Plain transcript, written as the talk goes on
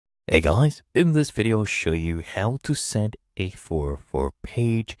Hey guys, in this video I'll show you how to set a 404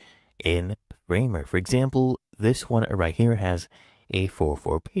 page in Framer. For example, this one right here has a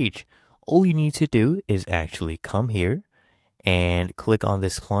 404 page. All you need to do is actually come here and click on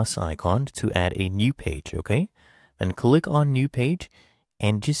this plus icon to add a new page, okay? Then click on new page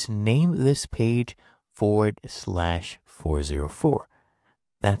and just name this page /404.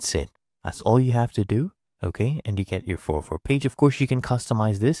 That's it. That's all you have to do. Okay, and you get your 404 page. Of course, you can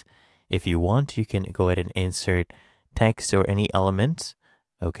customize this. If you want, you can go ahead and insert text or any elements.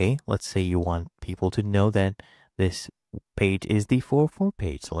 Okay, let's say you want people to know that this page is the 404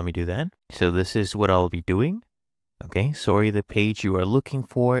 page. So let me do that. So this is what I'll be doing. Okay, sorry, the page you are looking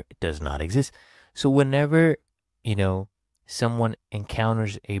for does not exist. So whenever, someone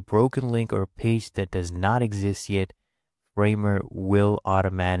encounters a broken link or a page that does not exist yet, Framer will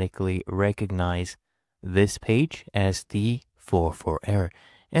automatically recognize this page as the 404 error.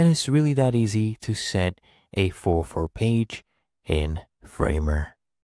 And it's really that easy to set a 404 page in Framer.